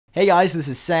Hey guys, this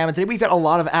is Sam, and today we've got a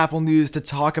lot of Apple news to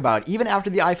talk about. Even after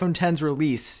the iPhone X's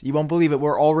release, you won't believe it,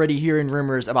 we're already hearing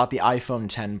rumors about the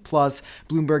iPhone X Plus.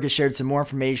 Bloomberg has shared some more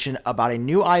information about a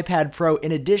new iPad Pro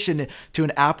in addition to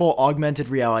an Apple augmented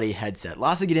reality headset.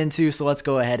 Lots to get into, so let's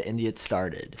go ahead and get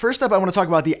started. First up, I want to talk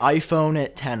about the iPhone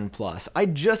X Plus. I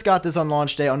just got this on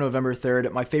launch day on November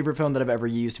 3rd, my favorite phone that I've ever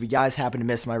used. If you guys happen to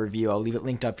miss my review, I'll leave it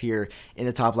linked up here in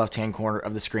the top left-hand corner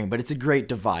of the screen, but it's a great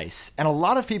device. And a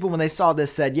lot of people, when they saw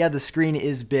this, said, yeah, the screen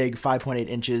is big, 5.8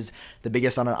 inches, the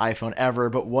biggest on an iPhone ever,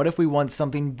 but what if we want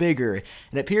something bigger? And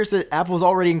it appears that Apple's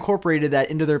already incorporated that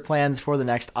into their plans for the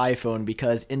next iPhone,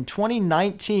 because in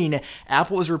 2019,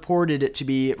 Apple is reported to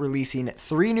be releasing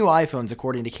 3 new iPhones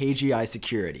according to KGI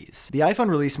Securities. The iPhone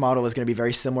release model is going to be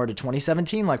very similar to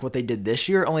 2017, like what they did this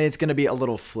year, only it's going to be a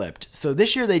little flipped. So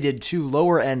this year they did 2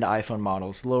 lower-end iPhone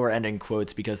models, lower end in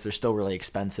quotes because they're still really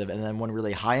expensive, and then one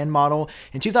really high-end model.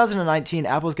 In 2019,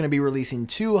 Apple's going to be releasing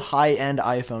 2 high-end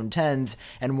iPhone Xs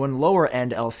and 1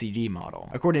 lower-end LCD model.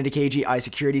 According to KGI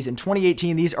Securities, in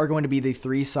 2018, these are going to be the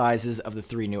 3 sizes of the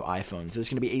 3 new iPhones. There's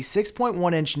going to be a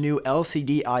 6.1-inch new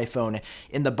LCD iPhone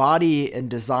in the body and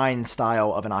design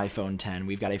style of an iPhone X.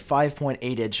 We've got a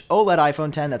 5.8-inch OLED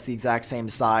iPhone X, that's the exact same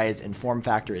size and form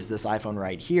factor as this iPhone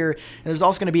right here. And there's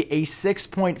also going to be a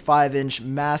 6.5-inch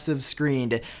massive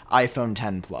screened iPhone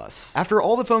X Plus. After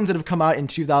all the phones that have come out in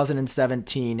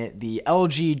 2017, the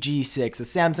LG G6,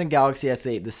 the Samsung Galaxy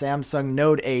S8, the Samsung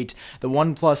Note 8, the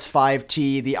OnePlus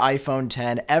 5T, the iPhone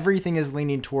X, everything is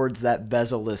leaning towards that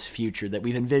bezel-less future that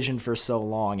we've envisioned for so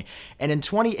long. And in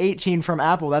 2018 from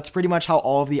Apple, that's pretty much how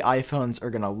all of the iPhones are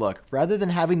going to look. Rather than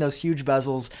having those huge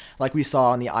bezels like we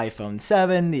saw on the iPhone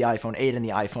 7, the iPhone 8, and the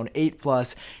iPhone 8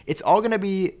 Plus, it's all going to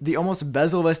be the almost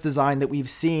bezel-less design that we've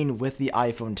seen with the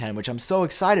iPhone X, which I'm so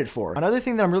excited for. Another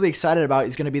thing that I'm really excited about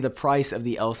is going to be the price of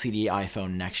the LCD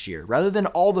iPhone next year. Rather than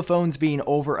all the phones being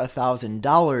over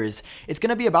 $1,000, it's going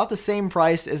to be about the same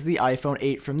price as the iPhone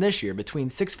 8 from this year, between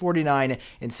 $649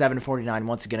 and $749,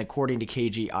 once again according to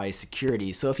KGI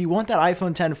Securities. So if you want that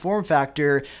iPhone X form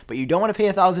factor, but you don't want to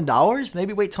pay $1,000,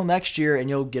 maybe wait till next year and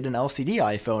you'll get an LCD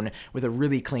iPhone with a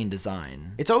really clean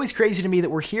design. It's always crazy to me that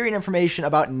we're hearing information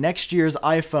about next year's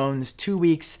iPhones 2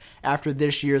 weeks after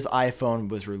this year's iPhone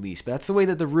was released, but that's the way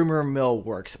that the rumor mill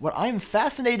works. What I'm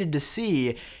fascinated to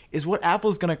see is what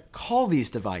Apple's going to call these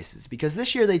devices, because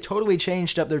this year they totally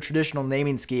changed up their traditional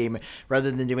naming scheme.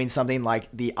 Rather than doing something like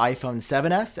the iPhone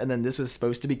 7s, and then this was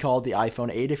supposed to be called the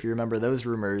iPhone 8 if you remember those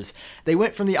rumors, they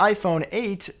went from the iPhone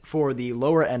 8 for the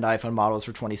lower end iPhone models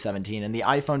for 2017 and the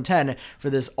iPhone X for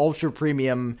this ultra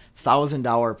premium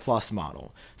 $1,000 plus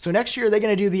model. So next year they're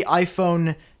going to do the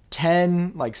iPhone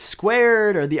 10 like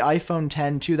squared or the iPhone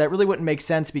 10 too. That really wouldn't make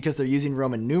sense because they're using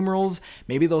Roman numerals.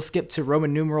 Maybe they'll skip to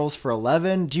Roman numerals for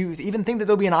 11. Do you even think that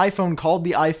there'll be an iPhone called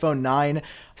the iPhone 9?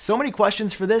 So many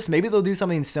questions for this. Maybe they'll do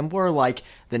something simpler like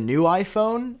the new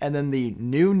iPhone and then the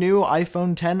new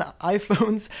iPhone 10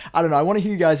 iPhones. I don't know. I want to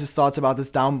hear you guys' thoughts about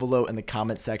this down below in the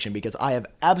comment section, because I have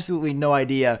absolutely no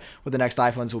idea what the next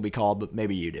iPhones will be called, but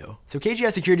maybe you do. So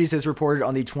KGI Securities has reported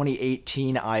on the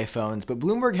 2018 iPhones, but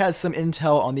Bloomberg has some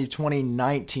intel on the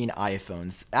 2019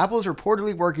 iPhones. Apple is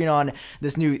reportedly working on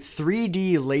this new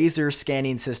 3D laser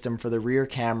scanning system for the rear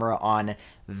camera on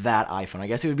that iPhone. I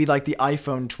guess it would be like the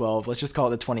iPhone 12. Let's just call it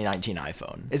the 2019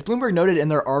 iPhone. As Bloomberg noted in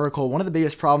their article, one of the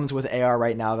biggest problems with AR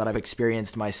right now that I've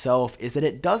experienced myself is that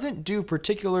it doesn't do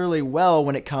particularly well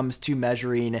when it comes to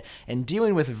measuring and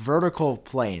dealing with vertical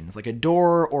planes, like a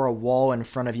door or a wall in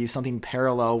front of you, something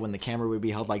parallel when the camera would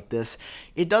be held like this.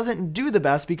 It doesn't do the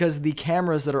best because the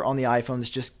cameras that are on the iPhones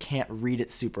just can't read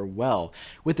it super well.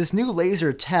 With this new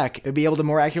laser tech, it would be able to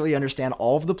more accurately understand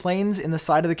all of the planes in the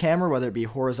side of the camera, whether it be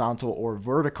horizontal or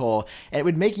vertical, and it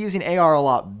would make using AR a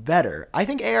lot better. I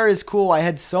think AR is cool. I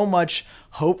had so much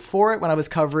hope for it when I was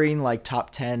covering like top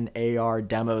 10 AR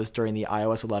demos during the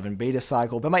iOS 11 beta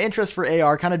cycle, but my interest for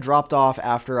AR kind of dropped off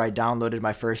after I downloaded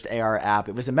my first AR app.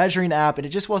 It was a measuring app and it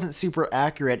just wasn't super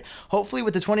accurate. Hopefully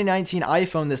with the 2019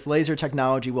 iPhone, this laser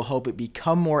technology will help it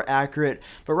become more accurate,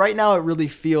 but right now it really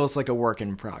feels like a work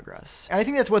in progress. And I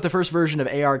think that's what the first version of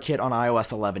ARKit on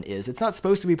iOS 11 is. It's not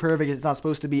supposed to be perfect, it's not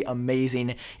supposed to be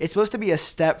amazing, it's supposed to be a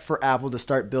step for Apple to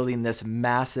start building this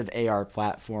massive AR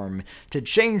platform to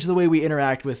change the way we interact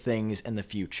with things in the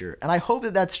future. And I hope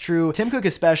that that's true. Tim Cook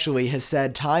especially has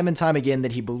said time and time again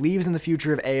that he believes in the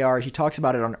future of AR. He talks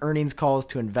about it on earnings calls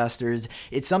to investors.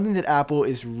 It's something that Apple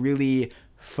is really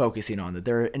focusing on, that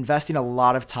they're investing a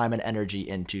lot of time and energy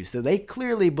into. So they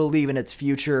clearly believe in its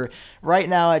future. Right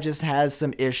now, it just has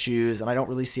some issues, and I don't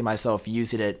really see myself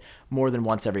using it more than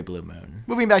once every blue moon.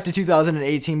 Moving back to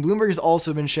 2018, Bloomberg has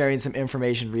also been sharing some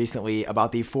information recently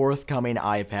about the forthcoming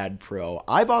iPad Pro.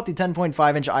 I bought the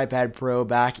 10.5-inch iPad Pro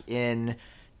back in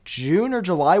June or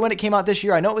July when it came out this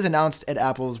year. I know it was announced at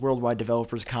Apple's Worldwide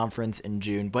Developers Conference in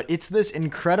June, but it's this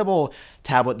incredible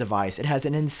tablet device. It has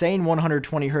an insane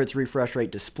 120 Hz refresh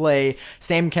rate display,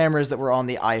 same cameras that were on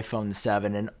the iPhone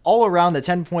 7, and all around the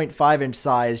 10.5-inch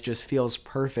size just feels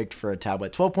perfect for a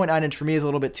tablet. 12.9-inch for me is a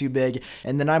little bit too big,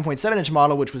 and the 9.7-inch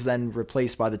model, which was then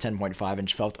replaced by the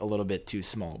 10.5-inch, felt a little bit too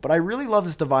small. But I really love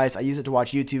this device. I use it to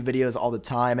watch YouTube videos all the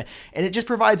time, and it just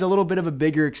provides a little bit of a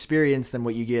bigger experience than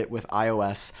what you get with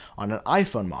iOS on an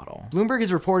iPhone model. Bloomberg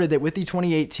has reported that with the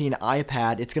 2018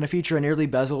 iPad, it's going to feature a nearly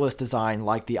bezel-less design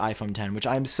like the iPhone 10, which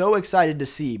I'm so excited to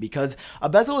see, because a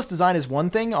bezel-less design is one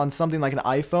thing on something like an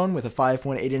iPhone with a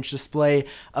 5.8-inch display.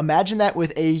 Imagine that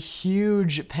with a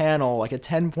huge panel, like a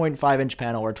 10.5-inch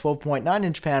panel or a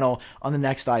 12.9-inch panel on the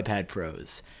next iPad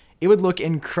Pros. It would look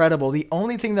incredible. The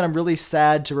only thing that I'm really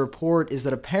sad to report is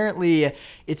that apparently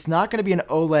it's not going to be an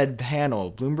OLED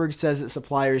panel. Bloomberg says that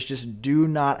suppliers just do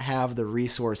not have the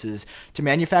resources to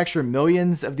manufacture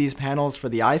millions of these panels for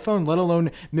the iPhone, let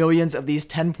alone millions of these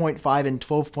 10.5 and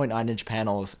 12.9-inch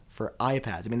panels for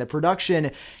iPads. I mean, the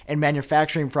production and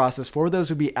manufacturing process for those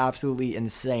would be absolutely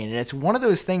insane. And it's one of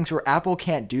those things where Apple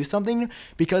can't do something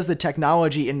because the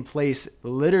technology in place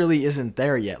literally isn't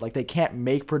there yet. Like, they can't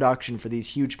make production for these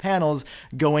huge panels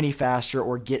go any faster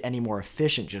or get any more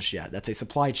efficient just yet. That's a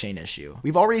supply chain issue.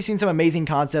 We've already seen some amazing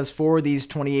concepts for these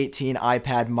 2018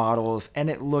 iPad models, and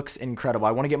it looks incredible.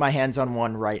 I want to get my hands on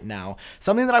one right now.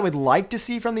 Something that I would like to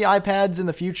see from the iPads in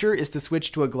the future is to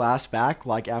switch to a glass back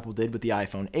like Apple did with the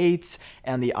iPhone 8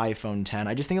 and the iPhone 10.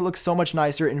 I just think it looks so much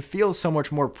nicer and feels so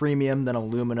much more premium than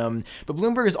aluminum. But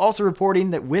Bloomberg is also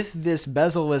reporting that with this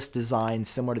bezel-less design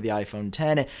similar to the iPhone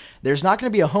 10, there's not going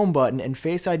to be a home button, and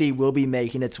Face ID will be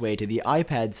making its way to the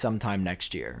iPad sometime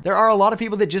next year. There are a lot of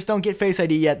people that just don't get Face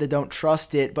ID yet, that don't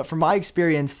trust it, but from my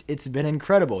experience, it's been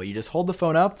incredible. You just hold the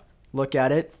phone up, look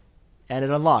at it, and it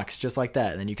unlocks just like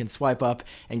that. And then you can swipe up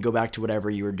and go back to whatever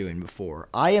you were doing before.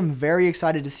 I am very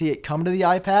excited to see it come to the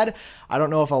iPad. I don't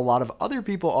know if a lot of other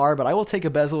people are, but I will take a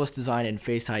bezel-less design and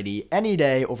Face ID any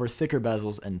day over thicker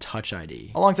bezels and Touch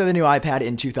ID. Alongside the new iPad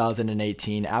in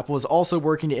 2018, Apple is also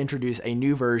working to introduce a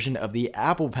new version of the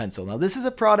Apple Pencil. Now, this is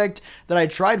a product that I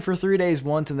tried for 3 days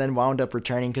once and then wound up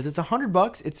returning because it's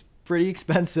 $100. It's pretty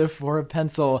expensive for a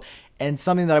pencil, and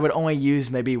something that I would only use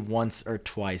maybe once or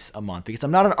twice a month because I'm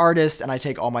not an artist and I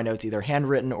take all my notes either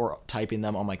handwritten or typing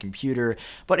them on my computer.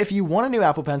 But if you want a new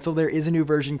Apple Pencil, there is a new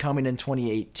version coming in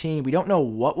 2018. We don't know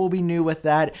what will be new with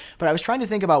that, but I was trying to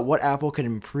think about what Apple could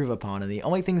improve upon, and the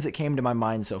only things that came to my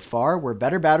mind so far were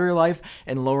better battery life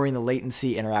and lowering the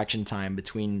latency interaction time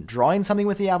between drawing something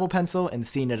with the Apple Pencil and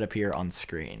seeing it appear on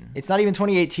screen. It's not even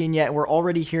 2018 yet, and we're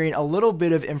already hearing a little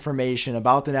bit of information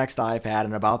about the next iPad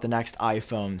and about the next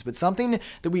iPhones, but something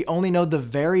that we only know the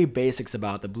very basics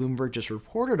about that Bloomberg just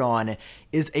reported on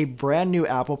is a brand new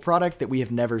Apple product that we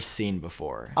have never seen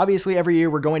before. Obviously, every year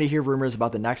we're going to hear rumors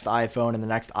about the next iPhone and the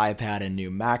next iPad and new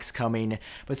Macs coming,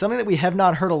 but something that we have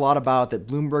not heard a lot about that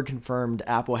Bloomberg confirmed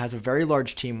Apple has a very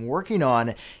large team working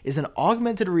on is an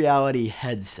augmented reality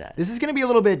headset. This is going to be a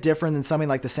little bit different than something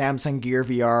like the Samsung Gear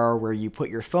VR where you put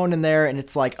your phone in there and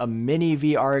it's like a mini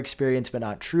VR experience but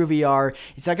not true VR.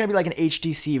 It's not going to be like an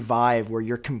HTC Vive where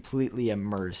you're completely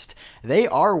immersed. They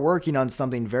are working on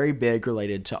something very big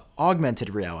related to augmented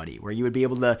reality, where you would be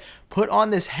able to put on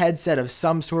this headset of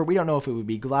some sort. We don't know if it would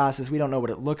be glasses. We don't know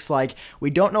what it looks like. We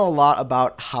don't know a lot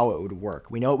about how it would work.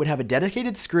 We know it would have a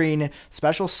dedicated screen,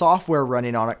 special software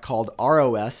running on it called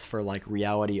ROS for like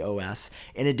Reality OS,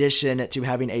 in addition to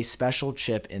having a special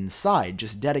chip inside,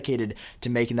 just dedicated to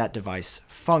making that device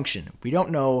function. We don't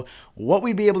know what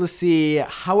we'd be able to see,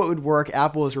 how it would work.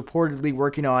 Apple is reportedly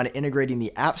working on integrating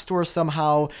the App Store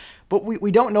somehow, but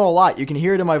we don't know a lot. You can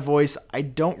hear it in my voice. I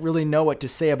don't really know what to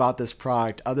say about this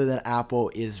product other than Apple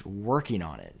is working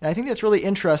on it. And I think that's really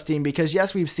interesting because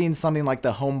yes, we've seen something like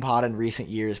the HomePod in recent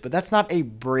years, but that's not a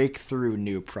breakthrough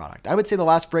new product. I would say the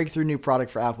last breakthrough new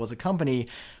product for Apple as a company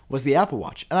was the Apple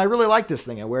Watch. And I really like this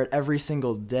thing. I wear it every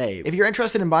single day. If you're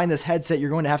interested in buying this headset, you're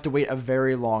going to have to wait a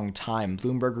very long time.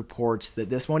 Bloomberg reports that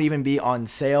this won't even be on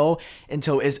sale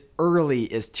until as early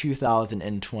as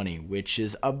 2020, which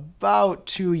is about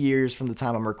 2 years from the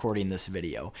time I'm recording this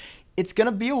video. it's going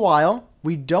to be a while.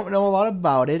 We don't know a lot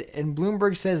about it, and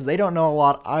Bloomberg says they don't know a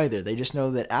lot either. They just know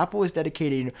that Apple is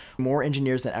dedicating more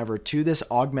engineers than ever to this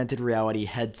augmented reality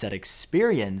headset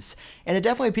experience, and it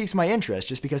definitely piques my interest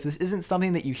just because this isn't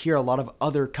something that you hear a lot of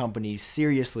other companies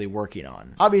seriously working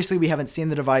on. Obviously, we haven't seen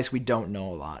the device, we don't know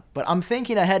a lot, but I'm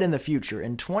thinking ahead in the future.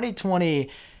 In 2020,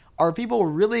 are people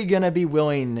really going to be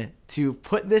willing to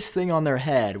put this thing on their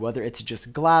head, whether it's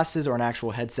just glasses or an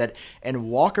actual headset, and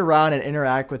walk around and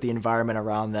interact with the environment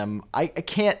around them? I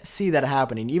can't see that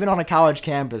happening. Even on a college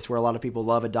campus where a lot of people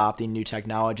love adopting new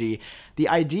technology, the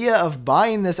idea of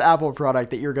buying this Apple product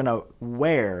that you're going to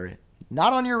wear,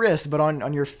 not on your wrist, but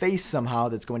on your face somehow,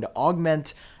 that's going to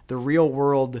augment the real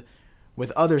world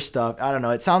with other stuff. I don't know.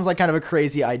 It sounds like kind of a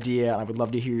crazy idea. I would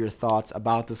love to hear your thoughts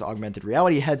about this augmented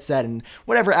reality headset and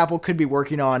whatever Apple could be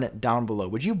working on down below.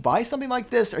 Would you buy something like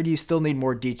this, or do you still need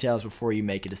more details before you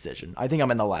make a decision? I think I'm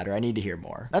in the latter. I need to hear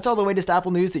more. That's all the latest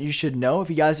Apple news that you should know. If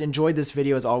you guys enjoyed this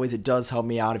video, as always, it does help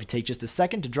me out if you take just a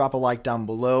second to drop a like down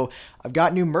below. I've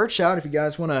got new merch out. If you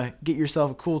guys want to get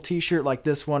yourself a cool t-shirt like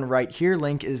this one right here,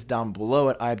 link is down below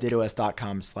at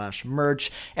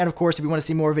iupdateos.com/merch. And of course, if you want to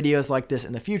see more videos like this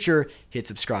in the future, hit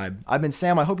subscribe. I've been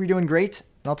Sam. I hope you're doing great,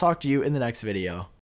 and I'll talk to you in the next video.